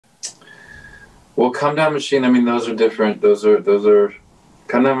Well, Comedown Machine, I mean, those are different. Those are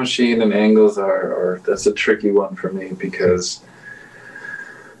Comedown Machine and Angles are that's a tricky one for me because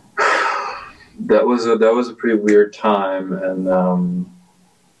that was a pretty weird time, and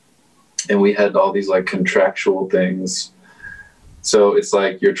we had all these like contractual things. So it's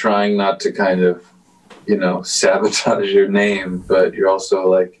like you're trying not to kind of, you know, sabotage your name, but you're also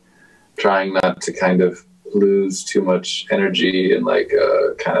like trying not to kind of lose too much energy in like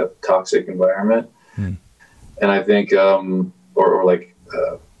a kind of toxic environment. And I think or like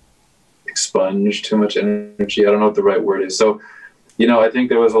expunge too much energy. I don't know what the right word is. So, you know, I think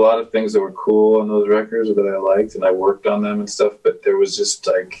there was a lot of things that were cool on those records that I liked, and I worked on them and stuff, but there was just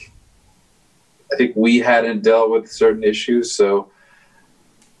like, I think we hadn't dealt with certain issues, so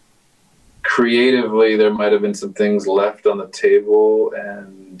creatively there might have been some things left on the table,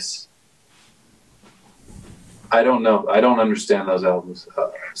 and I don't know. I don't understand those albums,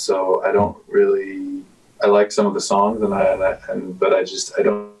 so I don't really. I like some of the songs, but I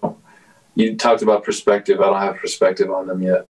don't. You talked about perspective. I don't have perspective on them yet.